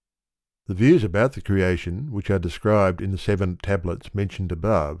The views about the creation which are described in the 7 tablets mentioned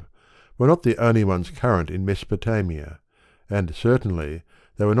above were not the only ones current in Mesopotamia, and certainly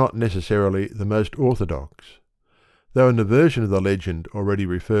they were not necessarily the most orthodox. Though in the version of the legend already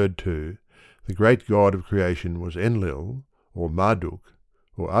referred to, the great god of creation was Enlil, or Marduk,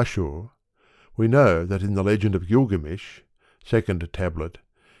 or Ashur, we know that in the legend of Gilgamesh, 2nd tablet,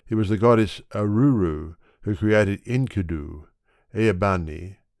 it was the goddess Aruru who created Enkidu,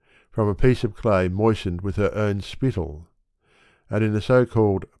 Eabani, from a piece of clay moistened with her own spittle. And in the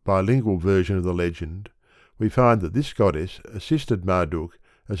so-called bilingual version of the legend, we find that this goddess assisted Marduk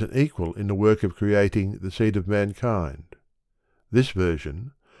as an equal in the work of creating the seed of mankind. This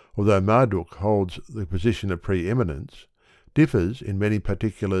version, although Marduk holds the position of preeminence, differs in many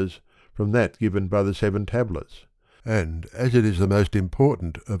particulars from that given by the 7 tablets, and as it is the most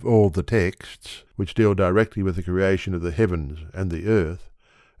important of all the texts which deal directly with the creation of the heavens and the earth,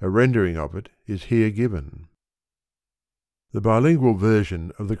 a rendering of it is here given. The bilingual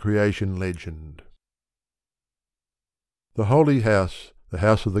version of the creation legend. The holy house, the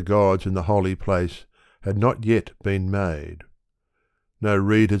house of the gods in the holy place, had not yet been made. No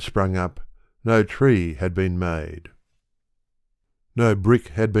reed had sprung up, no tree had been made. No brick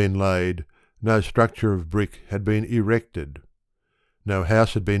had been laid, no structure of brick had been erected. No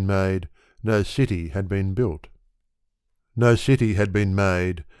house had been made, no city had been built. No city had been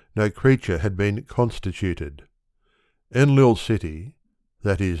made, no creature had been constituted. Enlil's city,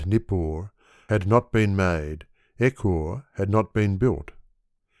 that is Nippur, had not been made, Ekor had not been built.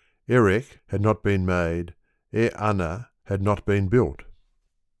 Erech had not been made, Anna had not been built.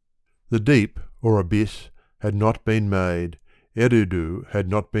 The deep, or abyss, had not been made, Eridu had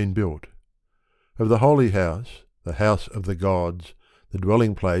not been built. Of the holy house, the house of the gods, the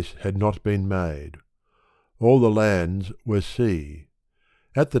dwelling place had not been made. All the lands were sea.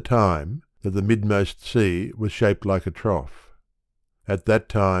 At the time that the midmost sea was shaped like a trough. At that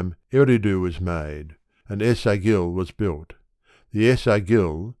time Eridu was made, and Esagil was built. The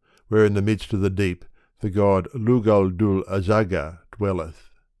Esagil, where in the midst of the deep the god Lugal-dul-Azaga dwelleth.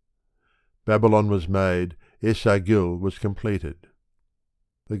 Babylon was made, Esagil was completed.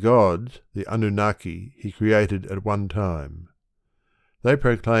 The gods, the Anunnaki, he created at one time. They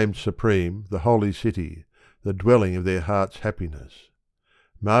proclaimed supreme the holy city, the dwelling of their heart's happiness.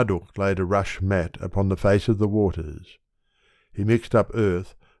 Marduk laid a rush mat upon the face of the waters. He mixed up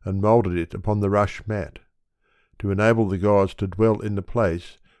earth and moulded it upon the rush mat, to enable the gods to dwell in the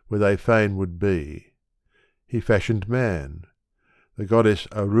place where they fain would be. He fashioned man. The goddess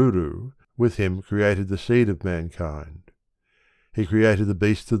Aruru with him created the seed of mankind. He created the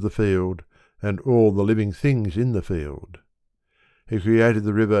beasts of the field and all the living things in the field. He created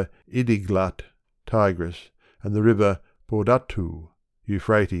the river Idiglat, Tigris, and the river Pordatu,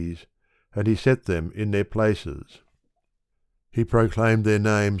 Euphrates, and he set them in their places. He proclaimed their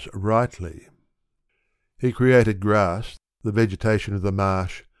names rightly. He created grass, the vegetation of the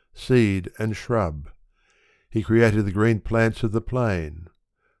marsh, seed and shrub. He created the green plants of the plain,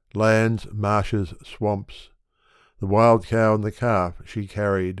 lands, marshes, swamps. The wild cow and the calf she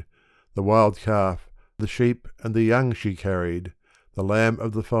carried, the wild calf, the sheep and the young she carried, the lamb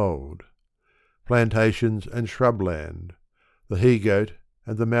of the fold. Plantations and shrubland, the he-goat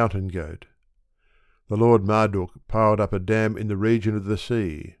and the mountain goat. The Lord Marduk piled up a dam in the region of the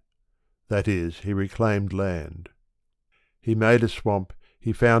sea. That is, he reclaimed land. He made a swamp,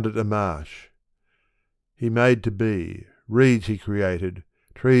 he founded a marsh. He made to be, reeds he created,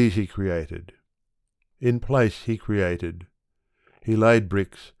 trees he created. In place he created. He laid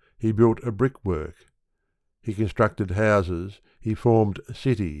bricks, he built a brickwork. He constructed houses, he formed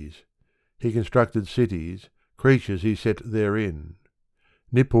cities. He constructed cities, creatures he set therein.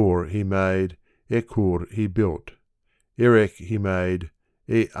 Nippur he made, Ekor he built. Erech he made,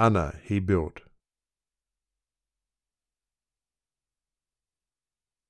 Anna he built.